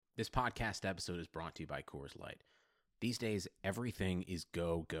This podcast episode is brought to you by Coors Light. These days, everything is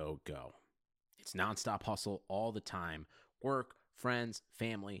go, go, go. It's nonstop hustle all the time. Work, friends,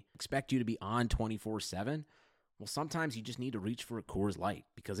 family, expect you to be on 24/7. Well, sometimes you just need to reach for a Coors Light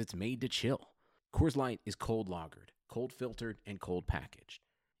because it's made to chill. Coors Light is cold lagered, cold filtered, and cold packaged.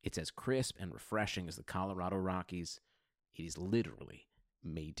 It's as crisp and refreshing as the Colorado Rockies. It is literally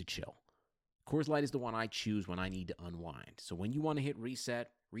made to chill. Coors Light is the one I choose when I need to unwind. So when you want to hit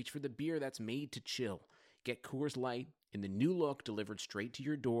reset, reach for the beer that's made to chill. Get Coors Light in the new look delivered straight to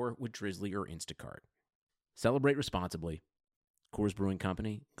your door with Drizzly or Instacart. Celebrate responsibly. Coors Brewing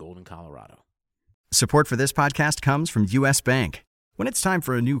Company, Golden, Colorado. Support for this podcast comes from U.S. Bank. When it's time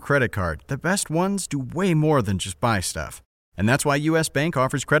for a new credit card, the best ones do way more than just buy stuff. And that's why U.S. Bank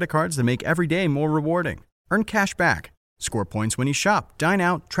offers credit cards that make every day more rewarding. Earn cash back, score points when you shop, dine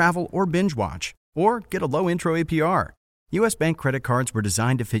out, travel, or binge watch, or get a low intro APR. U.S. Bank credit cards were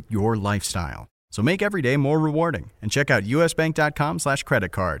designed to fit your lifestyle. So make every day more rewarding and check out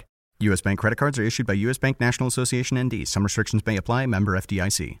usbank.com/credit card. U.S. Bank credit cards are issued by U.S. Bank National Association ND. Some restrictions may apply. Member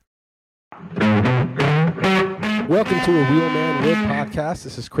FDIC. Welcome to a Real Man Live podcast.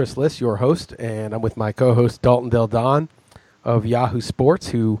 This is Chris Liss, your host, and I'm with my co-host Dalton Don of Yahoo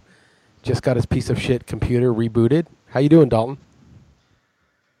Sports, who just got his piece of shit computer rebooted. How you doing, Dalton?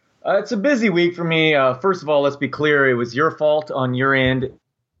 It's a busy week for me. First of all, let's be clear. It was your fault on your end.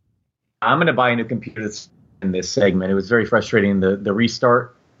 I'm going to buy a new computer in this segment. It was very frustrating. The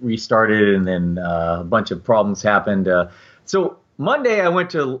restarted, and then a bunch of problems happened. So Monday, I went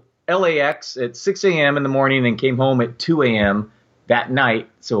to LAX at 6 a.m. in the morning and came home at 2 a.m. that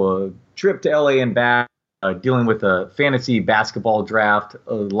night. So a trip to LA and back, dealing with a fantasy basketball draft,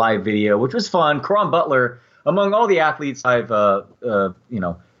 a live video, which was fun. Caron Butler, among all the athletes I've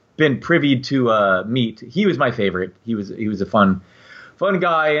been privy to meet, he was my favorite. He was a fun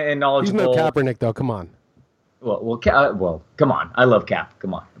guy and knowledgeable. He's no Kaepernick, though. Come on. Well, come on. I love Cap.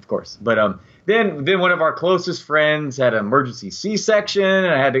 Come on, of course. But then one of our closest friends had an emergency C-section,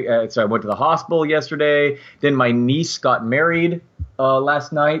 and so I went to the hospital yesterday. Then my niece got married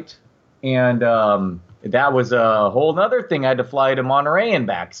last night, and that was a whole other thing. I had to fly to Monterey and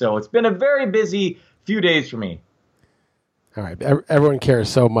back. So it's been a very busy few days for me. All right. Everyone cares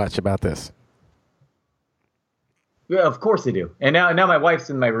so much about this. Yeah, of course they do. And now my wife's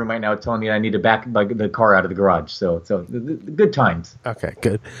in my room right now telling me I need to back the car out of the garage. So good times. Okay,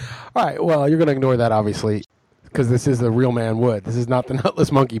 good. All right. Well, you're going to ignore that, obviously, because this is the Real Man Would. This is not the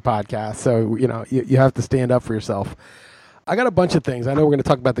Nutless Monkey podcast. So, you have to stand up for yourself. I got a bunch of things. I know we're going to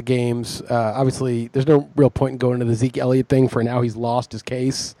talk about the games. Obviously, there's no real point in going into the Zeke Elliott thing for now. He's lost his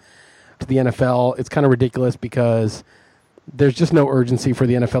case to the NFL. It's kind of ridiculous because there's just no urgency for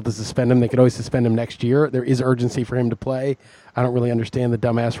the NFL to suspend him. They could always suspend him next year. There is urgency for him to play. I don't really understand the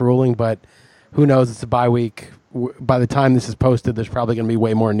dumbass ruling, but who knows? It's a bye week. By the time this is posted, there's probably going to be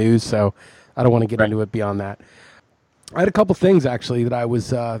way more news, so I don't want to get into it beyond that. I had a couple things, actually, that I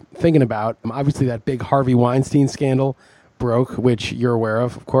was thinking about. Obviously, that big Harvey Weinstein scandal broke, which you're aware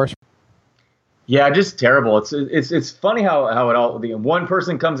of course. Yeah, just terrible. It's funny how it all, one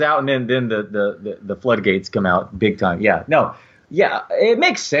person comes out and then the floodgates come out big time. Yeah, it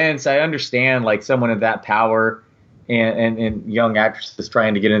makes sense. I understand, like, someone of that power and young actresses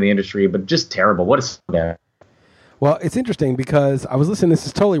trying to get into the industry, but just terrible. What is that? Well, it's interesting because I was listening. This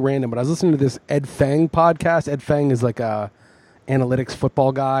is totally random, but I was listening to this Ed Feng podcast. Ed Feng is like a analytics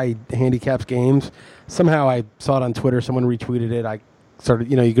football guy. He handicaps games. Somehow I saw it on Twitter. Someone retweeted it. I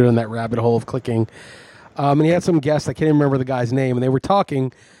started, you go in that rabbit hole of clicking. And he had some guests, I can't even remember the guy's name, and they were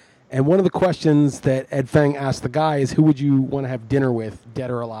talking, and one of the questions that Ed Feng asked the guy is, who would you want to have dinner with,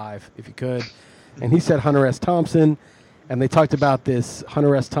 dead or alive, if you could? And he said Hunter S. Thompson, and they talked about this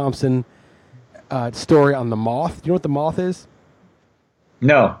Hunter S. Thompson story on The Moth. Do you know what The Moth is?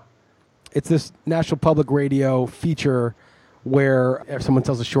 No. It's this National Public Radio feature where someone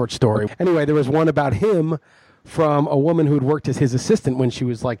tells a short story. Anyway, there was one about him from a woman who had worked as his assistant when she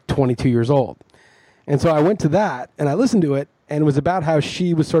was like 22 years old. And so I went to that and I listened to it, and it was about how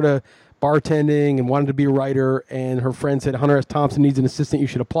she was sort of bartending and wanted to be a writer, and her friend said, Hunter S. Thompson needs an assistant, you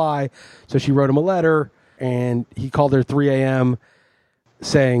should apply. So she wrote him a letter, and he called her at 3 a.m.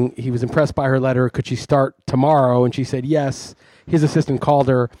 saying he was impressed by her letter. Could she start tomorrow? And she said yes. His assistant called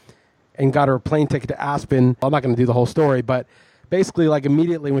her and got her a plane ticket to Aspen. I'm not going to do the whole story, but basically, like,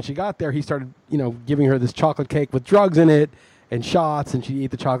 immediately when she got there, he started, giving her this chocolate cake with drugs in it and shots, and she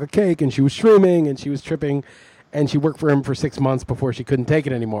ate the chocolate cake, and she was shrooming, and she was tripping, and she worked for him for 6 months before she couldn't take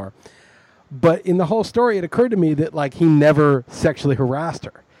it anymore. But in the whole story, it occurred to me that, like, he never sexually harassed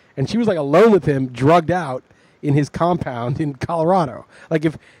her. And she was, like, alone with him, drugged out, in his compound in Colorado. Like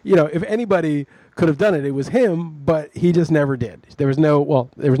if anybody could have done it, it was him, but he just never did. There was no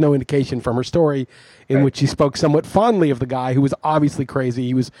indication from her story in which she spoke somewhat fondly of the guy who was obviously crazy.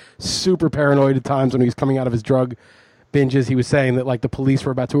 He was super paranoid at times when he was coming out of his drug binges. He was saying that like the police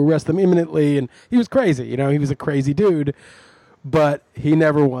were about to arrest him imminently, and he was crazy. He was a crazy dude, but he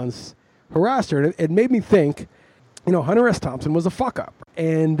never once harassed her. And it made me think, Hunter S. Thompson was a fuck up,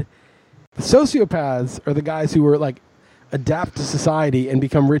 and the sociopaths are the guys who are like adapt to society and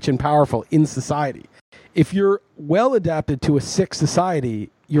become rich and powerful in society. If you're well adapted to a sick society,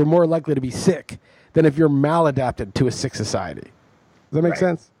 you're more likely to be sick than if you're maladapted to a sick society. Does that make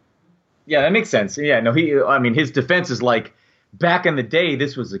sense? Yeah, that makes sense. Yeah, no, his defense is like, back in the day,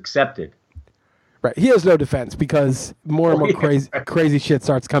 this was accepted. Right. He has no defense because more and more crazy shit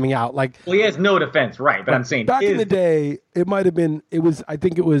starts coming out. Like, well, he has no defense, right? But I'm saying back in the day, I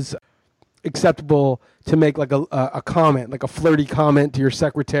think it was acceptable to make like a comment, like a flirty comment to your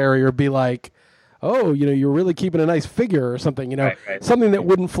secretary, or be like, oh, you're really keeping a nice figure or something, Right. Something that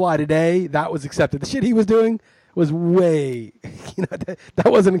wouldn't fly today, that was accepted. The shit he was doing was way, that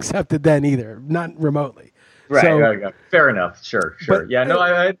wasn't accepted then either, not remotely. Right, so, right. Fair enough. Sure. But, yeah, no,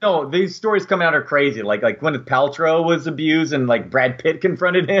 I know these stories coming out are crazy. Like Gwyneth Paltrow was abused and like Brad Pitt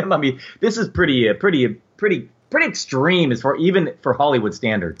confronted him. I mean, this is pretty extreme even for Hollywood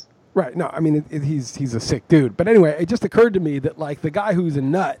standards. Right. No, I mean, he's a sick dude. But anyway, it just occurred to me that like the guy who's a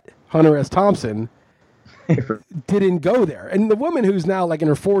nut, Hunter S. Thompson, didn't go there. And the woman who's now like in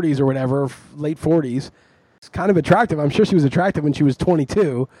her 40s or whatever, late 40s, is kind of attractive. I'm sure she was attractive when she was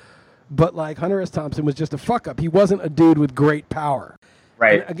 22. But like Hunter S. Thompson was just a fuck up. He wasn't a dude with great power.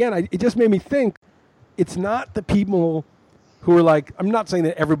 Right. And again, it just made me think it's not the people who are like, I'm not saying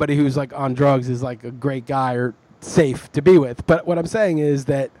that everybody who's like on drugs is like a great guy or safe to be with. But what I'm saying is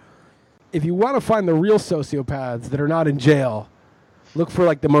that if you want to find the real sociopaths that are not in jail, look for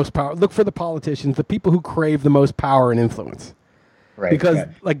like the most power. Look for the politicians, the people who crave the most power and influence. Right. Because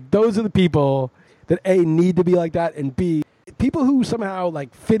like those are the people that A, need to be like that, and B, people who somehow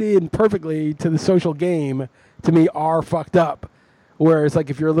like fit in perfectly to the social game, to me, are fucked up. Whereas like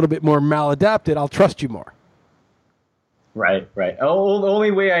if you're a little bit more maladapted, I'll trust you more. Right. Oh, the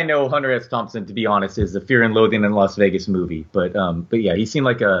only way I know Hunter S. Thompson, to be honest, is the Fear and Loathing in Las Vegas movie. But yeah, he seemed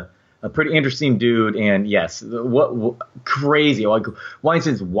like a pretty interesting dude. And yes, what crazy. Like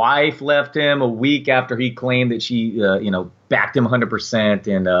Weinstein's wife left him a week after he claimed that she, backed him 100%.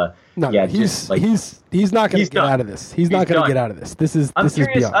 And he's not going to get out of this. He's not going to get out of this. This is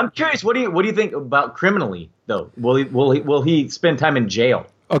beyond. I'm curious. What do you think about criminally though? Will he spend time in jail?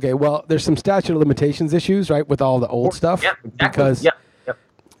 Okay, well, there's some statute of limitations issues, right, with all the old stuff. Yep, exactly. Because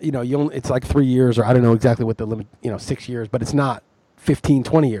it's like 3 years, or I don't know exactly what the limit, 6 years, but it's not 15,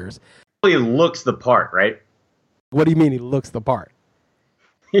 20 years. He looks the part, right? What do you mean he looks the part?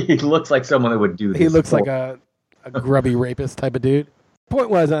 He looks like someone that would do this. He looks like a grubby rapist type of dude. Point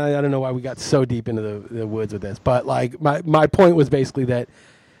was, I don't know why we got so deep into the woods with this, but like my point was basically that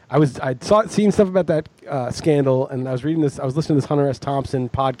I'd seen stuff about that scandal, and I was listening to this Hunter S. Thompson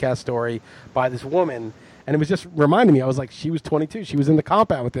podcast story by this woman, and it was just reminding me, I was like, she was 22, she was in the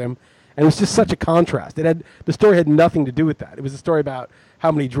compound with him, and it was just such a contrast. The story had nothing to do with that. It was a story about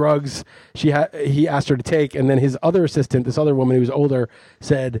how many drugs he asked her to take, and then his other assistant, this other woman who was older,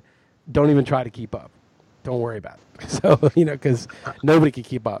 said, don't even try to keep up. Don't worry about it. So, because nobody could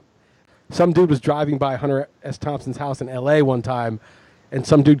keep up. Some dude was driving by Hunter S. Thompson's house in L.A. one time, and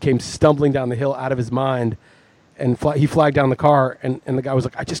some dude came stumbling down the hill out of his mind, and he flagged down the car, and the guy was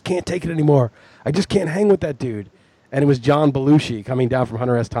like, I just can't take it anymore. I just can't hang with that dude. And it was John Belushi coming down from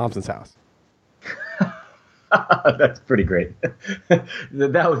Hunter S. Thompson's house. That's pretty great.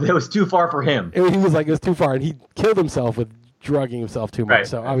 that was too far for him. He was like, it was too far, and he killed himself with drugging himself too much. Right.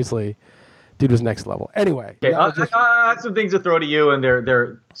 So obviously, dude was next level. Anyway, okay, I have some things to throw to you, and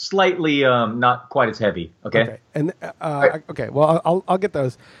they're slightly not quite as heavy. Okay. And okay. Well, I'll get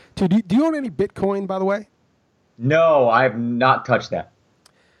those. Do you own any Bitcoin, by the way? No, I have not touched that.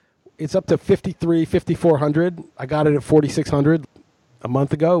 It's up to 5,400. I got it at 4,600 a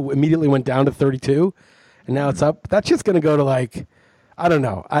month ago. Immediately went down to 32, and now it's up. That shit's gonna go to like, I don't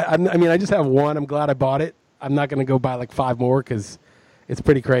know. I mean, I just have one. I'm glad I bought it. I'm not gonna go buy like 5 more because it's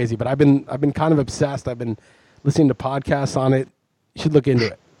pretty crazy. But I've been kind of obsessed. I've been listening to podcasts on it. You should look into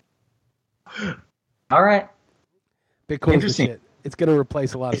it. All right. Bitcoin's the shit. It's gonna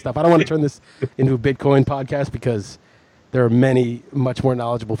replace a lot of stuff. I don't want to turn this into a Bitcoin podcast because there are many much more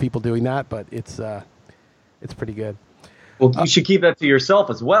knowledgeable people doing that, but it's pretty good. Well, you should keep that to yourself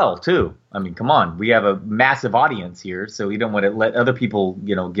as well, too. I mean, come on. We have a massive audience here, so you don't want to let other people,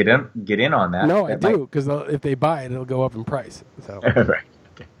 get in on that. No, I do, because if they buy it, it'll go up in price. So. Right.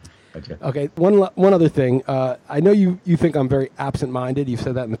 Okay. Gotcha. Okay. One other thing. I know you think I'm very absent-minded. You've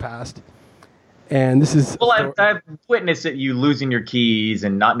said that in the past. And this is... Well, I've witnessed it, you losing your keys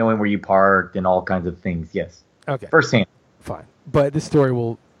and not knowing where you parked and all kinds of things, yes. Okay. Firsthand. Fine. But this story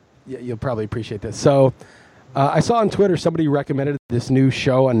you'll probably appreciate this. So... I saw on Twitter somebody recommended this new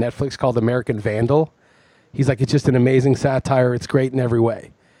show on Netflix called American Vandal. He's like, it's just an amazing satire. It's great in every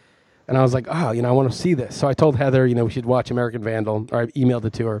way. And I was like, I want to see this. So I told Heather, we should watch American Vandal, or I emailed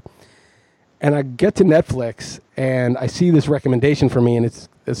it to her. And I get to Netflix, and I see this recommendation for me, and it's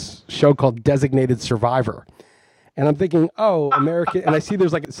this show called Designated Survivor. And I'm thinking, American, and I see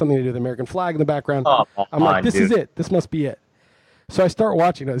there's like something to do with the American flag in the background. I'm like, this is it. This must be it. So I start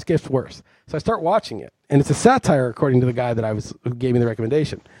watching it. This gets worse. So I start watching it. And it's a satire, according to the guy who gave me the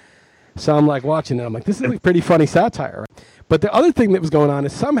recommendation. So I'm like watching it. I'm like, this is a pretty funny satire. But the other thing that was going on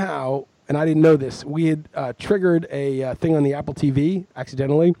is somehow, and I didn't know this, we had triggered a thing on the Apple TV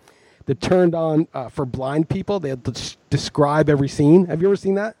accidentally that turned on for blind people. They had to describe every scene. Have you ever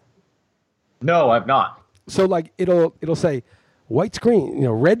seen that? No, I've not. So like it'll say white screen,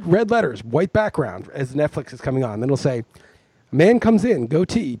 red letters, white background as Netflix is coming on. Then it'll say, man comes in,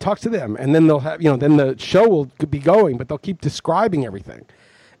 goatee, talks to them, and then they'll have, then the show will be going, but they'll keep describing everything.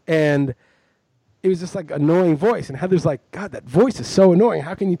 And it was just like annoying voice. And Heather's like, God, that voice is so annoying.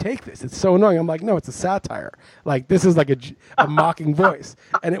 How can you take this? It's so annoying. I'm like, no, it's a satire. Like, this is like a mocking voice.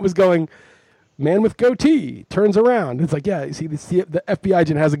 And it was going, man with goatee turns around. It's like, yeah, you see, the FBI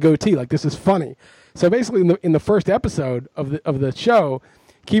agent has a goatee. Like, this is funny. So basically, in the first episode of the show,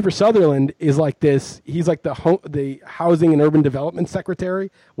 Kiefer Sutherland is like this. He's like the housing and urban development secretary,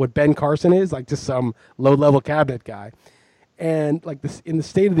 what Ben Carson is, like just some low-level cabinet guy. And like this, in the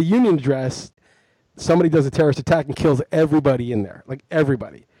State of the Union address, somebody does a terrorist attack and kills everybody in there, like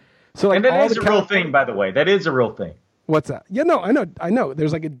everybody. So like, and that is a real thing, by the way. That is a real thing. What's that? Yeah, no, I know.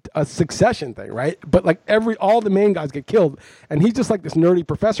 There's like a succession thing, right? But like all the main guys get killed, and he's just like this nerdy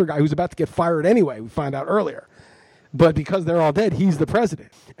professor guy who's about to get fired anyway. We find out earlier. But because they're all dead, he's the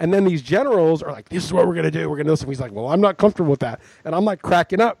president. And then these generals are like, this is what we're going to do. We're going to do this. And he's like, well, I'm not comfortable with that. And I'm like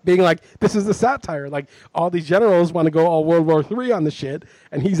cracking up, being like, this is a satire. Like, all these generals want to go all World War III on the shit.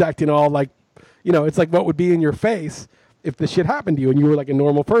 And he's acting all like, it's like what would be in your face if the shit happened to you and you were like a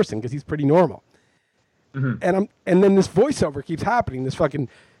normal person, because he's pretty normal. Mm-hmm. And then this voiceover keeps happening. This fucking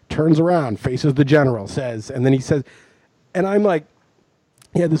turns around, faces the general, says, and then he says, and I'm like,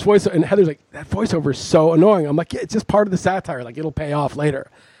 yeah, this voice, and Heather's like, that voiceover is so annoying. I'm like, yeah, it's just part of the satire. Like, it'll pay off later.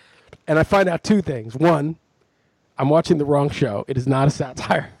 And I find out two things. One, I'm watching the wrong show. It is not a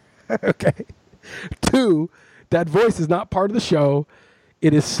satire. Okay. Two, that voice is not part of the show.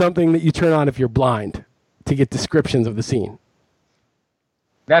 It is something that you turn on if you're blind to get descriptions of the scene.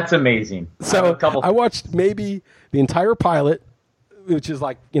 That's amazing. So I watched maybe the entire pilot, which is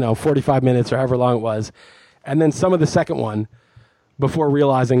like, 45 minutes or however long it was, and then some of the second one, before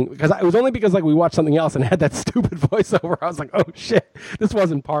realizing, because it was only because like we watched something else and it had that stupid voiceover. I was like, oh shit, this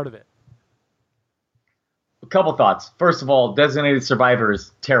wasn't part of it. A couple thoughts. First of all, Designated Survivor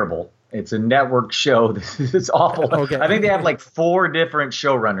is terrible. It's a network show. It's awful. Okay. I think they have like 4 different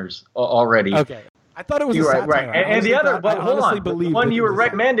showrunners already. Okay. I thought it was a satire. Right. And the other, but hold on. The one you were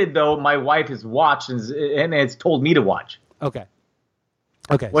recommended, though, my wife has watched and it's told me to watch. Okay.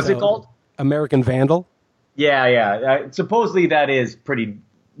 What's it called? American Vandal. Yeah. Supposedly that is pretty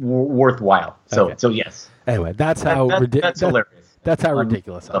worthwhile. So yes. Anyway, that's how that's hilarious. That's how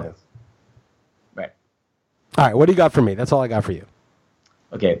ridiculous it is. Right. All right. What do you got for me? That's all I got for you.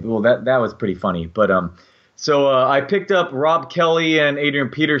 Okay. Well, that was pretty funny. But so I picked up Rob Kelly and Adrian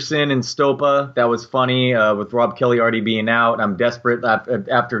Peterson in Stopa. That was funny. With Rob Kelly already being out, I'm desperate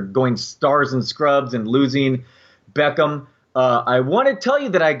after going stars and scrubs and losing Beckham. I want to tell you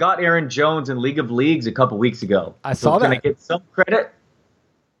that I got Aaron Jones in League of Leagues a couple weeks ago. I saw that. Can I get some credit?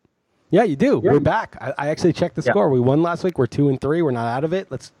 Yeah, you do. Yeah. We're back. I actually checked the score. We won last week. We're 2-3. We're not out of it.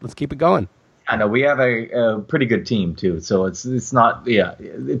 Let's keep it going. I know we have a pretty good team too. So it's not. Yeah,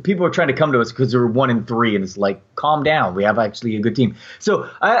 people are trying to come to us because we're 1-3, and it's like, calm down. We have actually a good team. So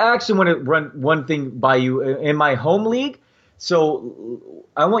I actually want to run one thing by you in my home league. So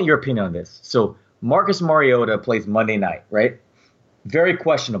I want your opinion on this. So Marcus Mariota plays Monday night, right? Very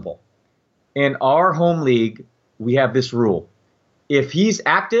questionable. In our home league, we have this rule. If he's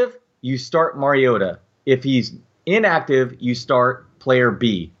active, you start Mariota. If he's inactive, you start player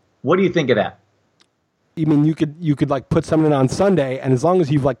B. What do you think of that? You mean you could like put someone on Sunday, and as long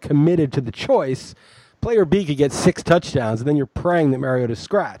as you've like committed to the choice, player B could get 6 touchdowns, and then you're praying that Mariota's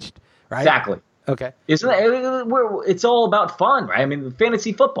scratched, right? Exactly. Okay. Isn't it? It's all about fun, right? I mean,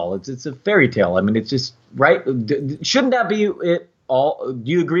 fantasy football. It's a fairy tale. I mean, it's just right. Shouldn't that be it? All?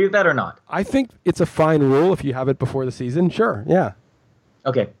 Do you agree with that or not? I think it's a fine rule if you have it before the season. Sure. Yeah.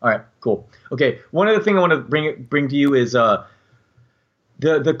 Okay. All right. Cool. Okay. One other thing I want to bring to you is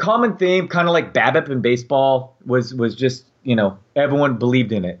the common theme, kind of like BABIP in baseball, was just everyone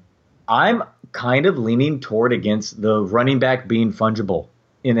believed in it. I'm kind of leaning toward against the running back being fungible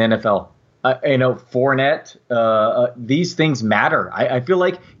in the NFL. Fournette, these things matter. I feel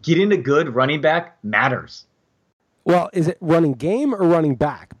like getting a good running back matters. Well, is it running game or running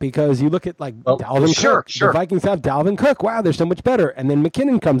back? Because you look at Dalvin Cook. Sure. The Vikings have Dalvin Cook. Wow, they're so much better. And then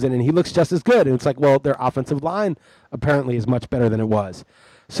McKinnon comes in and he looks just as good. And it's like, well, their offensive line apparently is much better than it was.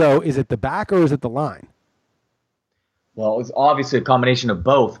 So is it the back or is it the line? Well, it's obviously a combination of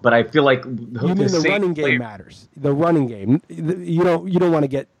both, but I feel like you mean the running game matters. The running game. You don't want to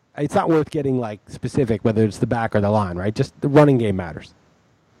get. It's not worth getting like specific whether it's the back or the line, right? Just the running game matters.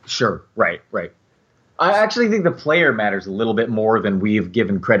 Sure. Right. I actually think the player matters a little bit more than we've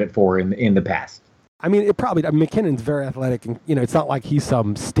given credit for in the past. I mean, McKinnon's very athletic, and it's not like he's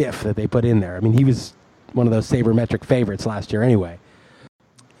some stiff that they put in there. I mean, he was one of those sabermetric favorites last year anyway.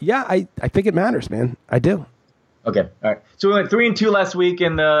 Yeah, I think it matters, man. I do. Okay. All right. So we went 3-2 last week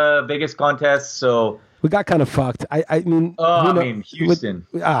in the Vegas contest. So we got kind of fucked. I mean, Houston.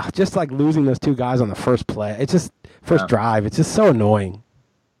 Just like losing those 2 guys on the first play. It's just first drive. It's just so annoying.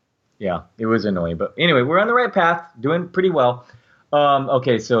 Yeah, it was annoying. But anyway, we're on the right path, doing pretty well.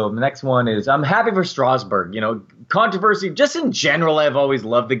 Okay, so the next one is I'm happy for Strasburg. Controversy, just in general, I've always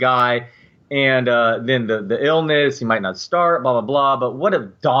loved the guy. And then the illness, he might not start, blah, blah, blah. But what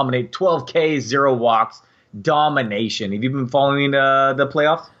a dominate, 12K, 0 walks, domination. Have you been following the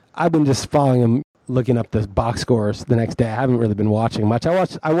playoffs? I've been just following him, looking up the box scores the next day. I haven't really been watching much. I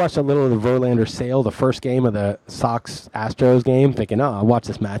watched a little of the Verlander Sale, the first game of the Sox-Astros game, thinking, I'll watch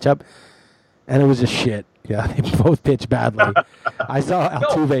this matchup. And it was just shit. Yeah, they both pitched badly. I saw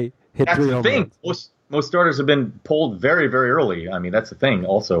Altuve hit 3 home runs. Most starters have been pulled very, very early. I mean, that's the thing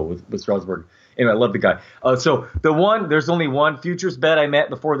also with Strasburg. Anyway, I love the guy. So there's only one futures bet I met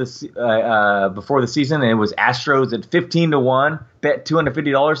before the season, and it was Astros at 15-1. Bet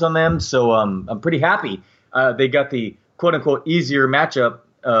 $250 on them. So I'm pretty happy. They got the quote unquote easier matchup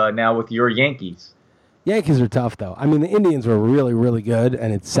now with your Yankees. Yankees are tough though. I mean, the Indians were really, really good,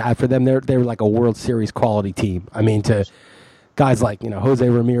 and it's sad for them. They're like a World Series quality team. I mean, to guys like Jose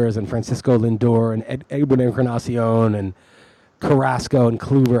Ramirez and Francisco Lindor and Edwin Encarnacion and Carrasco and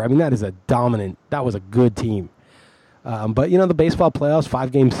Kluber. I mean, that was a good team. But the baseball playoffs,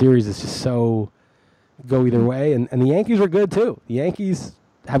 5-game series is just so go either way. And the Yankees are good too. The Yankees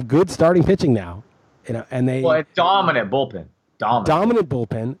have good starting pitching now. And they a dominant bullpen. Dominant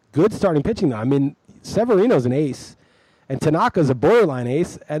bullpen. Good starting pitching now. I mean, Severino's an ace, and Tanaka's a borderline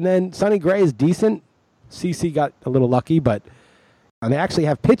ace, and then Sonny Gray is decent. CC got a little lucky, but they actually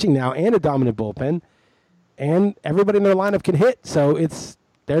have pitching now and a dominant bullpen. And everybody in their lineup can hit, so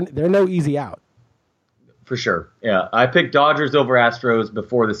they're no easy out. For sure, yeah. I picked Dodgers over Astros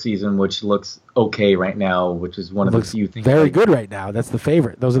before the season, which looks okay right now, which is one of the few things. Very good right now. That's the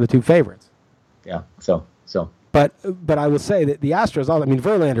favorite. Those are the 2 favorites. Yeah. So. But I will say that the Astros. I mean,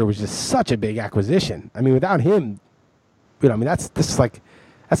 Verlander was just such a big acquisition. I mean, without him, that's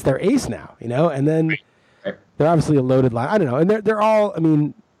their ace now. And then they're obviously a loaded line. I don't know, and they're all. I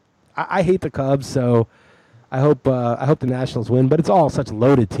mean, I hate the Cubs, so. I hope the Nationals win, but it's all such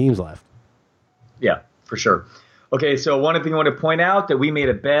loaded teams left. Yeah, for sure. Okay, so one thing I want to point out that we made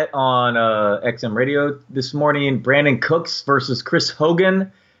a bet on XM Radio this morning: Brandon Cooks versus Chris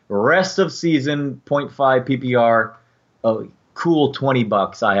Hogan, rest of season 0.5 PPR, cool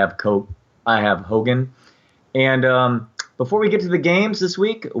 $20. I have Hogan, and before we get to the games this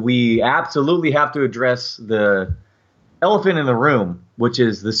week, we absolutely have to address the elephant in the room, which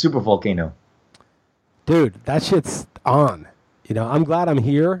is the Supervolcano. Dude, that shit's on. I'm glad I'm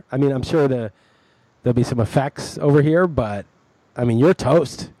here. I mean, I'm sure there'll be some effects over here, but, I mean, you're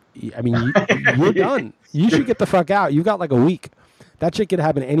toast. I mean, you're done. You should get the fuck out. You've got like a week. That shit could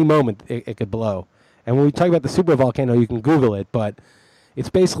happen any moment. It could blow. And when we talk about the supervolcano, you can Google it, but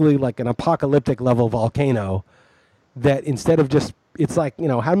it's basically like an apocalyptic level volcano that instead of just, it's like,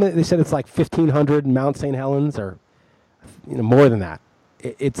 how many, they said it's like 1,500 Mount St. Helens or, more than that.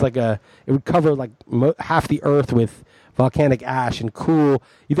 It's like it would cover like half the earth with volcanic ash and cool.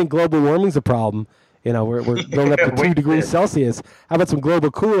 You think global warming's a problem? We're going up to 2 degrees Celsius. How about some global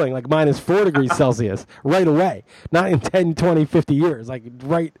cooling, like -4 degrees Celsius right away? Not in 10, 20, 50 years, like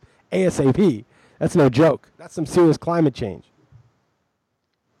right ASAP. That's no joke. That's some serious climate change.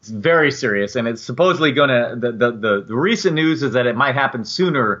 It's very serious, and it's supposedly going to. The recent news is that it might happen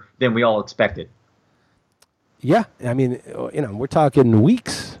sooner than we all expected. Yeah, I mean, we're talking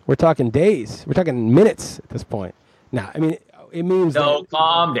weeks, we're talking days, we're talking minutes at this point. Now, I mean, it means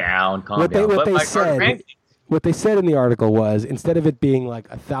calm down. What they said in the article was instead of it being like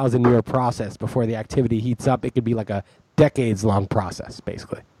a 1,000-year process before the activity heats up, it could be like a decades-long process,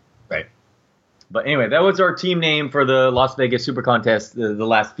 basically. Right. But anyway, that was our team name for the Las Vegas Super Contest the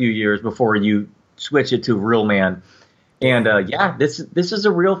last few years before you switch it to Real Man. And this is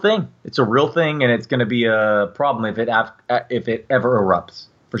a real thing. It's a real thing, and it's going to be a problem if it ever erupts,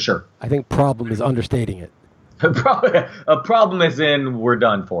 for sure. I think problem is understating it. A problem is in we're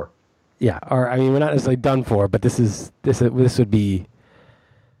done for. Yeah, or I mean, we're not necessarily done for, but this would be,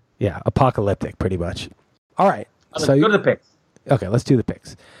 apocalyptic, pretty much. All right, so go to the picks. Okay, let's do the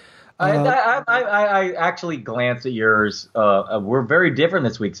picks. I actually glanced at yours. We're very different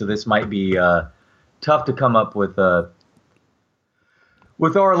this week, so this might be tough to come up with our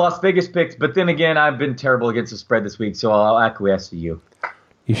Las Vegas picks. But then again, I've been terrible against the spread this week, so I'll acquiesce to you.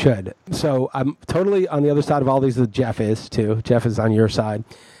 You should. So I'm totally on the other side of all these that Jeff is, too. Jeff is on your side.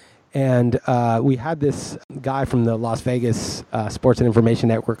 And we had this guy from the Las Vegas Sports and Information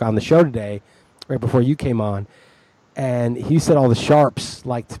Network on the show today, right before you came on. And he said all the sharps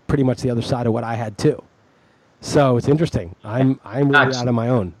liked pretty much the other side of what I had, too. So it's interesting. I'm really out on my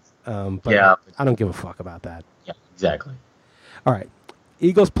own. But yeah. I don't give a fuck about that. Yeah, exactly. All right.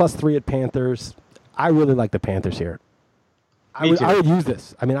 Eagles +3 at Panthers. I really like the Panthers here. I would use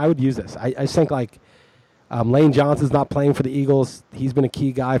this. I mean, I would use this. I just think like Lane Johnson's not playing for the Eagles. He's been a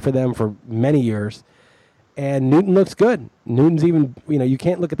key guy for them for many years. And Newton looks good. Newton's even, you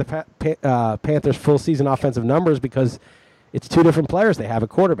can't look at the Panthers' full season offensive numbers because it's two different players they have at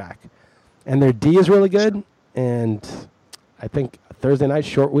quarterback. And their D is really good. And I think Thursday night,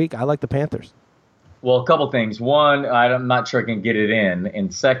 short week, I like the Panthers. Well, a couple things. One, I'm not sure I can get it in.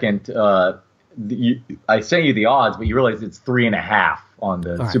 And second, I sent you the odds, but you realize it's 3.5 on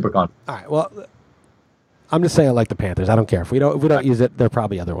the SuperCon. All right. Well, I'm just saying I like the Panthers. I don't care. If we don't use it, there are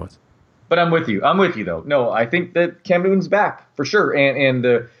probably other ones. But I'm with you, though. No, I think that Cam Newton's back for sure. And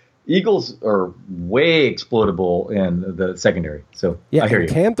the Eagles are way exploitable in the secondary. So yeah, I hear you.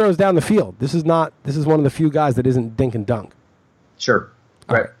 Cam throws down the field. This is one of the few guys that isn't dink and dunk. Sure.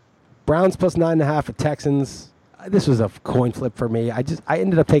 Right. Browns +9.5 at Texans. This was a coin flip for me. I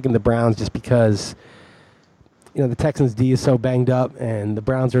ended up taking the Browns just because, the Texans' D is so banged up, and the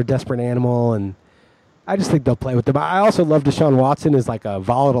Browns are a desperate animal, and I just think they'll play with them. I also love Deshaun Watson as like a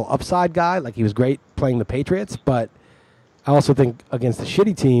volatile upside guy. Like he was great playing the Patriots, but I also think against a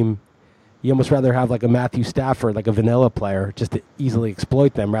shitty team, you almost rather have like a Matthew Stafford, like a vanilla player, just to easily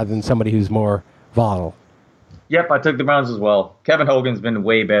exploit them rather than somebody who's more volatile. Yep, I took the Browns as well. Kevin Hogan's been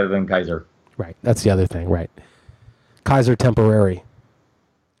way better than Kaiser. Right, that's the other thing, right. Kaiser temporary.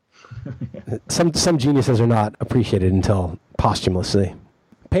 Some geniuses are not appreciated until posthumously.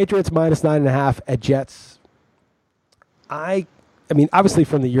 Patriots -9.5 at Jets. I mean, obviously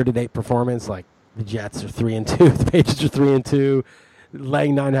from the year-to-date performance, like the Jets are 3-2, the Patriots are 3-2.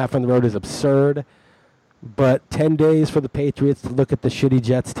 Laying 9.5 on the road is absurd. But 10 days for the Patriots to look at the shitty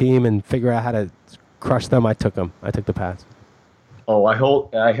Jets team and figure out how to crush them. I took them. I took the Pats. Oh, I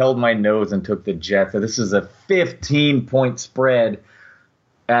held my nose and took the Jets. This is a 15-point spread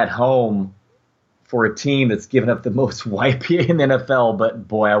at home for a team that's given up the most YPA in the NFL. But,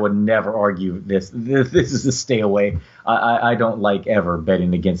 boy, I would never argue this. This is a stay away. I don't like ever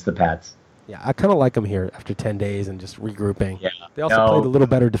betting against the Pats. Yeah, I kind of like them here after 10 days and just regrouping. Yeah. They also played a little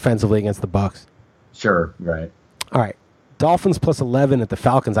better defensively against the Bucs. Sure, right. All right. Dolphins +11 at the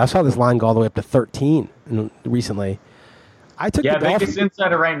Falcons. I saw this line go all the way up to 13 recently. I took the Dolphins. Vegas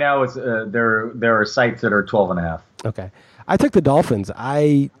Insider right now is there are sites that are 12.5. Okay, I took the Dolphins.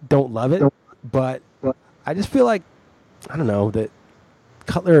 I don't love it, but I just feel like I don't know that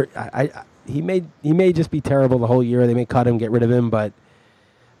Cutler. He may just be terrible the whole year. They may cut him, get rid of him, but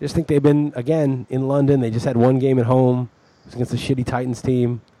I just think they've been again in London. They just had one game at home. It was against a shitty Titans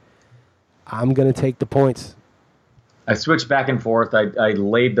team. I'm gonna take the points. I switched back and forth. I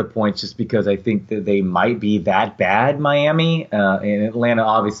laid the points just because I think that they might be that bad, Miami. And Atlanta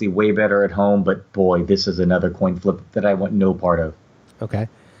obviously way better at home. But, boy, this is another coin flip that I want no part of. Okay.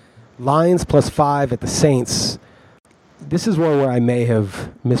 Lions +5 at the Saints. This is one where I may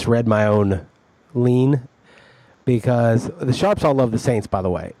have misread my own lean because the Sharps all love the Saints, by the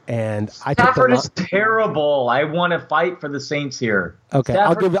way. And Stafford is terrible. I want to fight for the Saints here. Okay,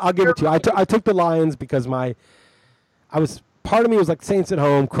 I'll give it to you. I took the Lions because part part of me was like, Saints at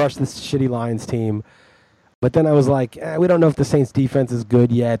home, crush this shitty Lions team. But then I was like, we don't know if the Saints defense is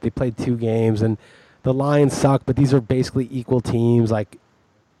good yet. They played 2 games, and the Lions suck, but these are basically equal teams. Like,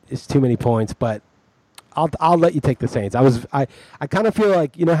 it's too many points, but I'll let you take the Saints. I kind of feel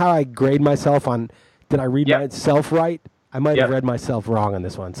like, you know how I grade myself on, did I read myself right? I might have read myself wrong on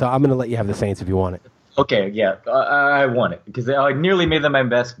this one. So I'm going to let you have the Saints if you want it. Okay, yeah, I want it because I nearly made them my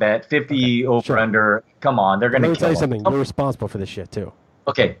best bet. 50 over under. Come on, they're going to kill. Let me tell you something. You're responsible for this shit too.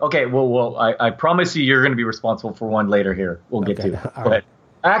 Okay. Well, I promise you're going to be responsible for one later here. We'll get to it. Go ahead.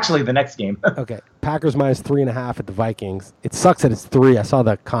 Actually, the next game. Okay, Packers minus 3.5 at the Vikings. It sucks that it's 3. I saw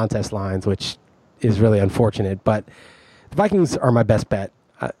the contest lines, which is really unfortunate. But the Vikings are my best bet.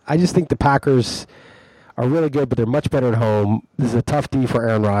 I just think the Packers are really good, but they're much better at home. This is a tough D for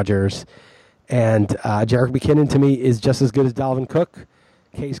Aaron Rodgers. And Jerick McKinnon, to me, is just as good as Dalvin Cook.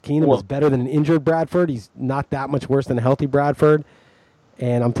 Case Keenum is better than an injured Bradford. He's not that much worse than a healthy Bradford.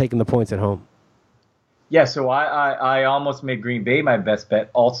 And I'm taking the points at home. Yeah, so I almost made Green Bay my best bet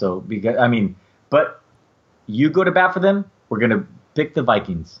also. Because but you go to bat for them, we're going to pick the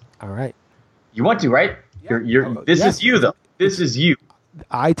Vikings. All right. You want to, right? Yeah. This is you, though. This is you.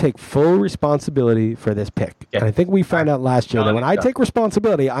 I take full responsibility for this pick. Yeah. And I think we found out last year that when I take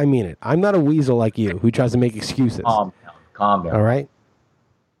responsibility, I mean it. I'm not a weasel like you who tries to make excuses. Calm down. All right?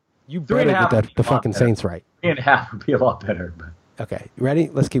 You better get the fucking Saints right. 3.5 would be a lot better. But. Okay. You ready?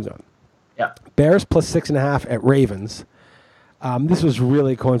 Let's keep going. Yeah. Bears plus 6.5 at Ravens. This was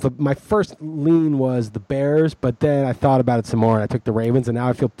really a coin flip. My first lean was the Bears, but then I thought about it some more, and I took the Ravens, and now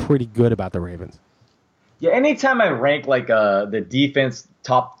I feel pretty good about the Ravens. Yeah, anytime I rank like the defense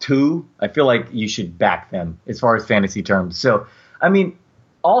top 2, I feel like you should back them as far as fantasy terms. So,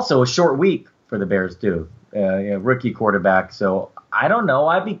 also a short week for the Bears too. Rookie quarterback. So I don't know.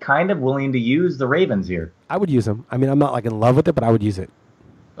 I'd be kind of willing to use the Ravens here. I would use them. I'm not like in love with it, but I would use it.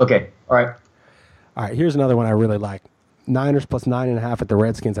 Okay. All right. Here's another one I really like. Niners plus 9.5 at the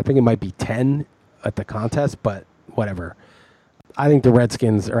Redskins. I think it might be 10 at the contest, but whatever. I think the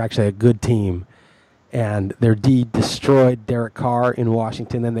Redskins are actually a good team. And their D destroyed Derek Carr in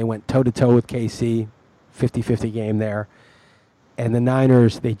Washington. Then they went toe-to-toe with KC, 50-50 game there. And the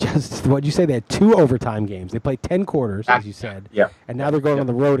Niners, what'd you say? They had 2 overtime games. They played 10 quarters, as you said. Yeah. And now they're going on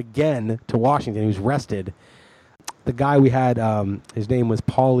the road again to Washington. He was rested. The guy we had, his name was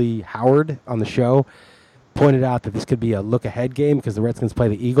Paulie Howard on the show, pointed out that this could be a look-ahead game because the Redskins play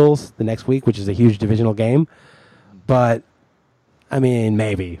the Eagles the next week, which is a huge divisional game. But...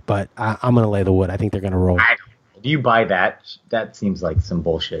 maybe, but I'm going to lay the wood. I think they're going to roll. Do you buy that? That seems like some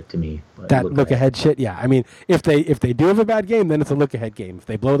bullshit to me. That look-ahead shit? Yeah. If they do have a bad game, then it's a look-ahead game. If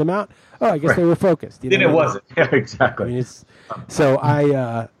they blow them out, I guess they were focused. Then it wasn't. Yeah, exactly.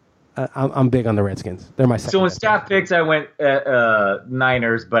 I'm big on the Redskins. They're my second. So in staff picks, I went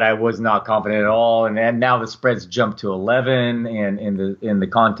Niners, but I was not confident at all. And now the spread's jumped to 11, and in the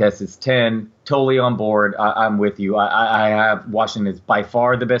contest it's 10. Totally on board. I'm with you. I have Washington is by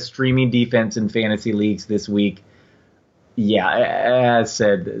far the best streaming defense in fantasy leagues this week. Yeah, as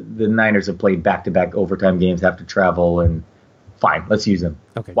said, the Niners have played back-to-back overtime games, have to travel, and fine, let's use them.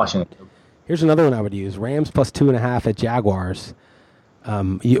 Okay. Washington. Here's another one I would use. Rams plus 2.5 at Jaguars.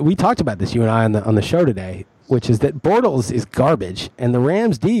 We talked about this, you and I, on the show today, which is that Bortles is garbage, and the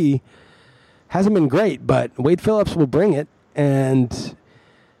Rams D hasn't been great, but Wade Phillips will bring it, and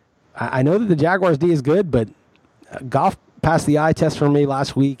I know that the Jaguars D is good, but Goff passed the eye test for me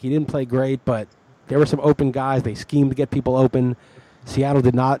last week. He didn't play great, but there were some open guys. They schemed to get people open. Seattle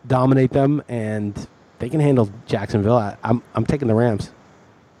did not dominate them, and they can handle Jacksonville. I'm taking the Rams.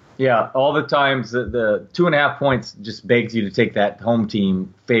 Yeah, all the times the 2.5 points just begs you to take that home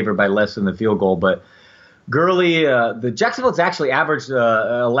team favored by less than the field goal. But Gurley, the Jacksonville's actually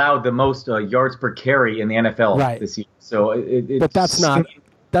allowed the most yards per carry in the NFL this year. So but that's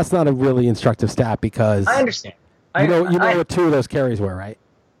not a really instructive stat because I understand. You know what 2 of those carries were, right?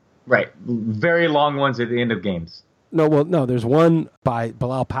 Right, very long ones at the end of games. No. There's one by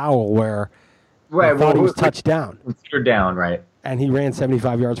Bilal Powell where I thought he was touchdown. You're down, right? And he ran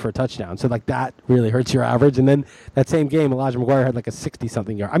 75 yards for a touchdown. So, that really hurts your average. And then that same game, Elijah McGuire had a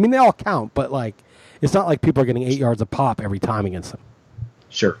 60-something yard. They all count, but, it's not like people are getting 8 yards a pop every time against them.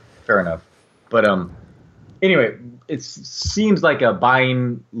 Sure. Fair enough. But, anyway, it seems like a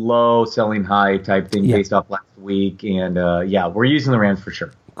buying low, selling high type thing based off last week. And, we're using the Rams for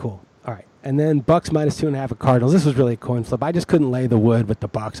sure. Cool. All right. And then Bucks minus 2.5 at Cardinals. This was really a coin flip. I just couldn't lay the wood with the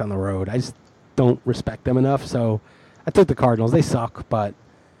Bucks on the road. I just don't respect them enough, so I took the Cardinals. They suck, but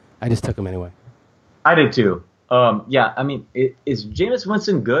I just took them anyway. I did too. Is Jameis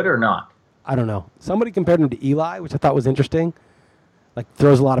Winston good or not? I don't know. Somebody compared him to Eli, which I thought was interesting. Like,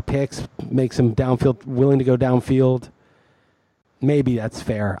 throws a lot of picks, makes him downfield, willing to go downfield. Maybe that's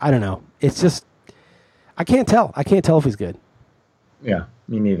fair. I don't know. It's just, I can't tell. I can't tell if he's good. Yeah,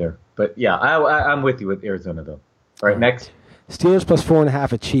 me neither. But yeah, I'm with you with Arizona, though. All right, next. Steelers plus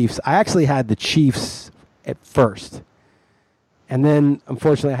 4.5 at Chiefs. I actually had the Chiefs at first. And then,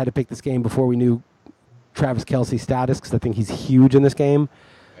 unfortunately, I had to pick this game before we knew Travis Kelce's status, because I think he's huge in this game.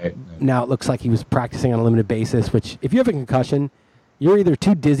 Right. Now it looks like he was practicing on a limited basis, which, if you have a concussion, you're either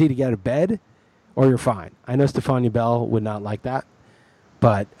too dizzy to get out of bed or you're fine. I know Stephania Bell would not like that,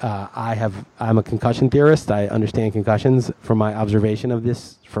 but I'm a concussion theorist. I understand concussions from my observation of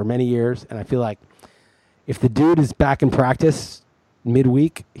this for many years, and I feel like if the dude is back in practice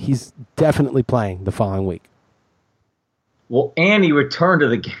midweek, he's definitely playing the following week. Well, and he returned to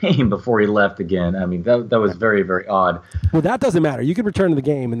the game before he left again. I mean, that was very, very odd. Well, that doesn't matter. You could return to the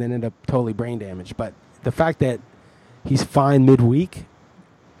game and then end up totally brain damaged. But the fact that he's fine midweek,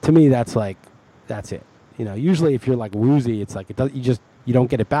 to me, that's it. You know, usually if you're like woozy, it's like you don't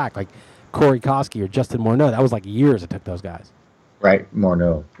get it back. Like Corey Koski or Justin Morneau, that was like years it took those guys. Right,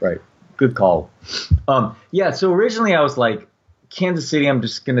 Morneau. Right, good call. Yeah. So originally I was like, Kansas City, I'm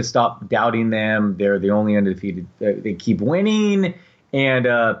just going to stop doubting them. They're the only undefeated. They keep winning.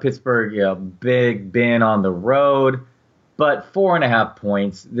 And Pittsburgh, Big Ben on the road. But 4.5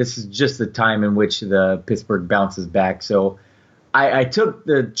 points. This is just the time in which the Pittsburgh bounces back. So I took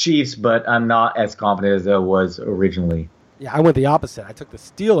the Chiefs, but I'm not as confident as I was originally. Yeah, I went the opposite. I took the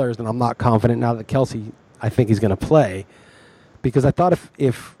Steelers, and I'm not confident now that Kelce, I think he's going to play. Because I thought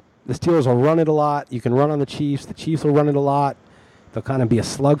if the Steelers will run it a lot, you can run on the Chiefs will run it a lot. They'll kind of be a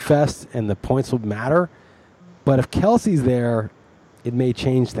slugfest, and the points will matter. But if Kelce's there, it may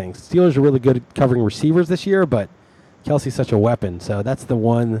change things. Steelers are really good at covering receivers this year, but Kelce's such a weapon. So that's the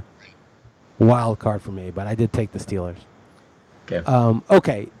one wild card for me. But I did take the Steelers.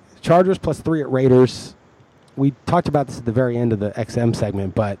 Okay. Chargers plus 3 at Raiders. We talked about this at the very end of the XM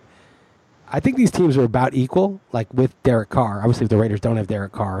segment, but I think these teams are about equal, like with Derek Carr. Obviously, if the Raiders don't have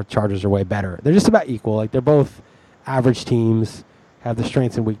Derek Carr, Chargers are way better. They're just about equal. Like, they're both average teams, have the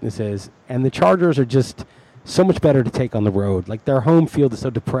strengths and weaknesses, and the Chargers are just so much better to take on the road. Like, their home field is so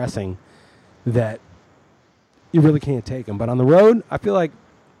depressing that you really can't take them. But on the road, I feel like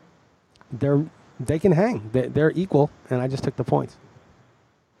they can hang. They're equal, and I just took the points.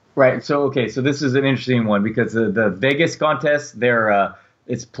 Right. So this is an interesting one because the Vegas contest,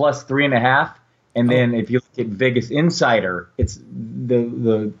 it's plus 3.5, and then if you look at Vegas Insider, it's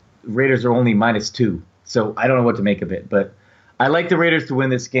the Raiders are only -2. So I don't know what to make of it, but I like the Raiders to win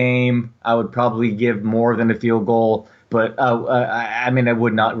this game. I would probably give more than a field goal, but I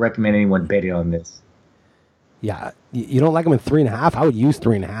would not recommend anyone betting on this. Yeah, you don't like them at 3.5? I would use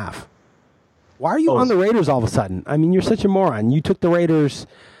 3.5. Why are you on the Raiders all of a sudden? I mean, you're such a moron. You took the Raiders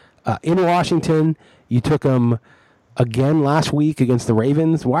in Washington. You took them again last week against the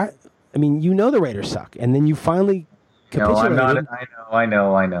Ravens. Why? I mean, you know the Raiders suck, and then you finally capitulated. No, I'm not. I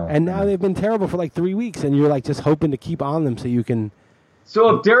know. And now they've been terrible for like 3 weeks, and you're like just hoping to keep on them so you can.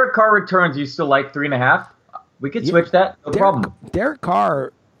 So if Derek Carr returns, you still like 3.5? We could switch that. No problem. Derek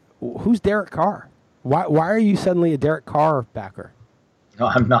Carr. Who's Derek Carr? Why are you suddenly a Derek Carr backer? No,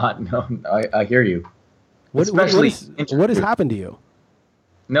 I'm not. No, I hear you. What has happened to you?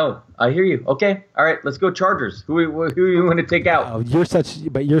 No, I hear you. Okay, all right, let's go Chargers. Who you want to take out? Oh, you're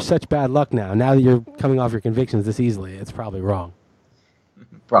such bad luck now. Now that you're coming off your convictions this easily, it's probably wrong.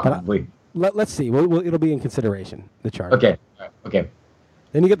 Probably. Let's see. It'll be in consideration. The Chargers. Okay. Okay.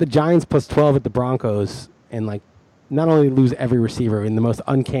 Then you get the Giants plus 12 at the Broncos, and like not only lose every receiver in the most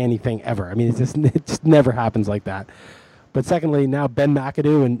uncanny thing ever. I mean, it just never happens like that. But secondly, now Ben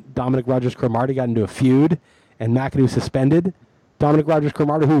McAdoo and Dominic Rodgers-Cromartie got into a feud, and McAdoo suspended Dominic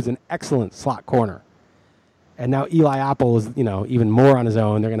Rodgers-Cromartie, who's an excellent slot corner. And now Eli Apple is, even more on his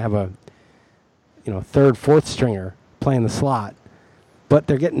own. They're going to have a, third, fourth stringer playing the slot. But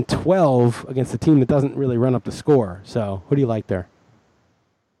they're getting 12 against a team that doesn't really run up the score. So who do you like there?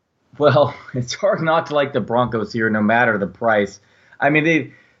 Well, it's hard not to like the Broncos here, no matter the price. I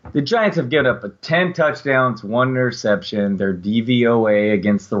mean, the Giants have given up 10 touchdowns, 1 interception. Their DVOA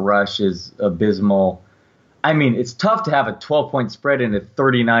against the rush is abysmal. I mean, it's tough to have a 12-point spread and a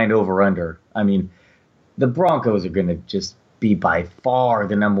 39 over-under. I mean, the Broncos are going to just be by far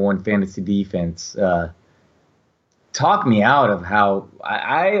the number 1 fantasy defense. Talk me out of how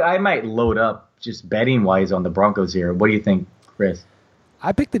I might load up just betting-wise on the Broncos here. What do you think, Chris?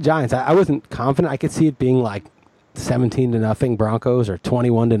 I picked the Giants. I wasn't confident. I could see it being like 17-0 Broncos or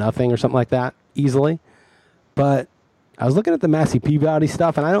 21-0 or something like that easily. But I was looking at the Massey Peabody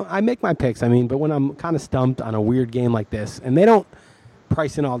stuff, and I make my picks. I mean, but when I'm kind of stumped on a weird game like this, and they don't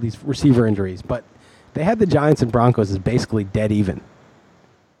price in all these receiver injuries, but they had the Giants and Broncos as basically dead even.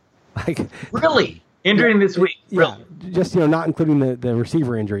 Like really injuring this week. Yeah, just not including the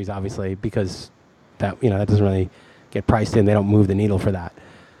receiver injuries, obviously, because that that doesn't really get priced in. They don't move the needle for that.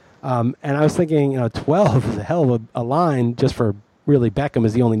 And I was thinking, 12 is a hell of a line just for really Beckham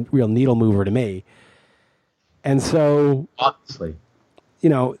is the only real needle mover to me. And so, obviously,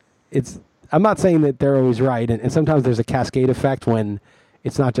 I'm not saying that they're always right, and sometimes there's a cascade effect when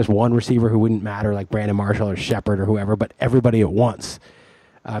it's not just one receiver who wouldn't matter, like Brandon Marshall or Shepard or whoever, but everybody at once,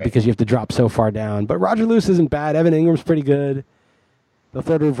 because you have to drop so far down. But Roger Lewis isn't bad. Evan Ingram's pretty good. They'll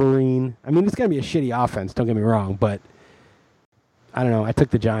throw to Vereen. I mean, it's going to be a shitty offense, don't get me wrong, but I don't know. I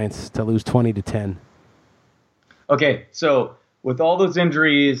took the Giants to lose 20-10. Okay, so with all those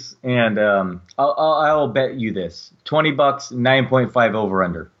injuries, and I'll bet you this: $20, 9.5 over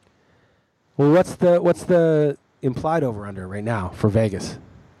under. Well, what's the implied over under right now for Vegas?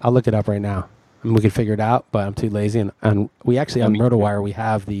 I'll look it up right now. I mean, we could figure it out, but I'm too lazy. And we actually on RotoWire we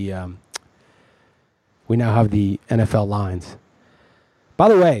have the we now have the NFL lines. By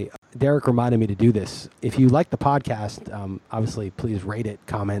the way, Derek reminded me to do this. If you like the podcast, obviously please rate it,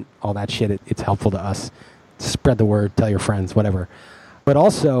 comment, all that shit. It's helpful to us. Spread the word, tell your friends, whatever. But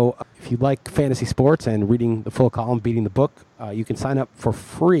also, if you like fantasy sports and reading the full column, beating the book, you can sign up for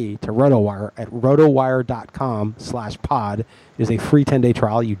free to RotoWire at rotowire.com/pod. It is a free 10-day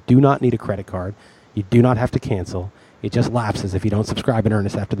trial. You do not need a credit card. You do not have to cancel. It just lapses if you don't subscribe in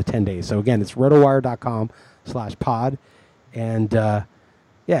earnest after the 10 days. So again, it's rotowire.com/pod. And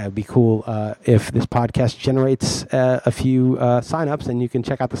it'd be cool if this podcast generates a few signups, and you can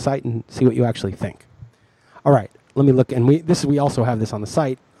check out the site and see what you actually think. All right, let me look, and we also have this on the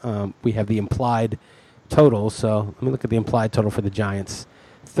site. We have the implied total, so let me look at the implied total for the Giants.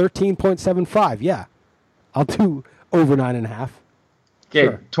 13.75. Yeah, I'll do over 9.5. Okay,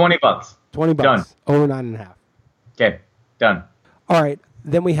 sure. $20. $20. Done. Over 9.5. Okay, done. All right.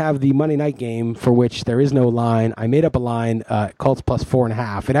 Then we have the Monday night game for which there is no line. I made up a line, Colts plus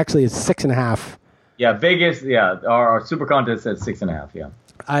 4.5. It actually is 6.5. Yeah, Vegas. Yeah, our super contest said 6.5. Yeah.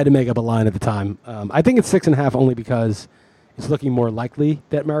 I had to make up a line at the time. I think it's 6.5 only because it's looking more likely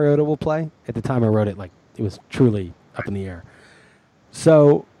that Mariota will play. At the time I wrote it, like it was truly up in the air.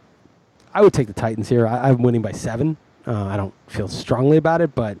 So I would take the Titans here. I'm winning by 7. I don't feel strongly about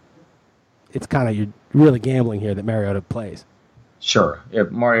it, but it's kind of, you're really gambling here that Mariota plays. Sure.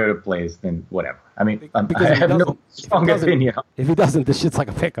 If Mariota plays, then whatever. I mean, I have no strong opinion. If he doesn't, this shit's like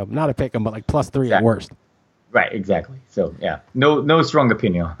a pick 'em. Not a pick 'em, but like plus 3 at worst. Right, exactly. So yeah, no strong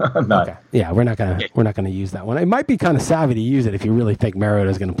opinion on that. Okay. Yeah, we're not gonna use that one. It might be kind of savvy to use it if you really think Mariota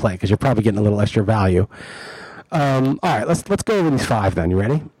is going to play, because you're probably getting a little extra value. All right, let's go over these 5 then. You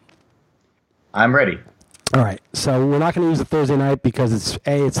ready? I'm ready. All right. So we're not going to use the Thursday night because it's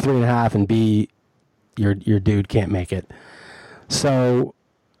A, it's 3.5, and B, your dude can't make it. So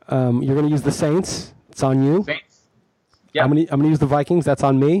you're going to use the Saints. It's on you. Saints. Yep. I'm going to use the Vikings. That's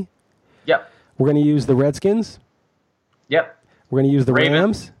on me. Yep. We're going to use the Redskins. Yep. We're going to use the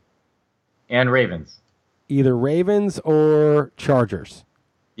Rams. And Ravens. Either Ravens or Chargers.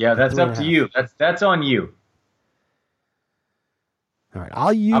 Yeah, that's up to you. That's on you. All right,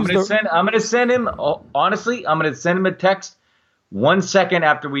 I'll use. I'm gonna send him. Honestly, I'm gonna send him a text 1 second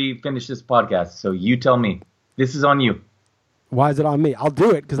after we finish this podcast. So you tell me. This is on you. Why is it on me? I'll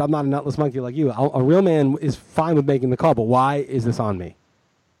do it because I'm not a nutless monkey like you. A real man is fine with making the call, but why is this on me?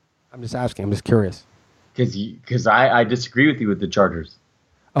 I'm just asking. I'm just curious. Because I disagree with you with the Chargers.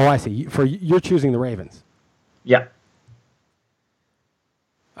 Oh, I see. You're choosing the Ravens. Yeah.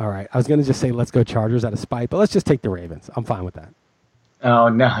 All right. I was going to just say let's go Chargers out of spite, but let's just take the Ravens. I'm fine with that. Oh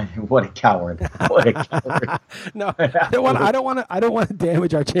no! What a coward! What a coward! No, I don't want to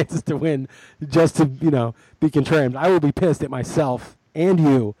damage our chances to win just to be contrarian. I will be pissed at myself and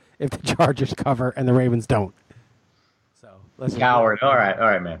you if the Chargers cover and the Ravens don't. So let's coward. All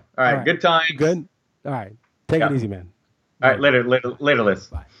right, man. All right. Good times. Good. All right. Take it easy, man. All right. Later, Liss.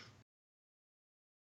 Bye.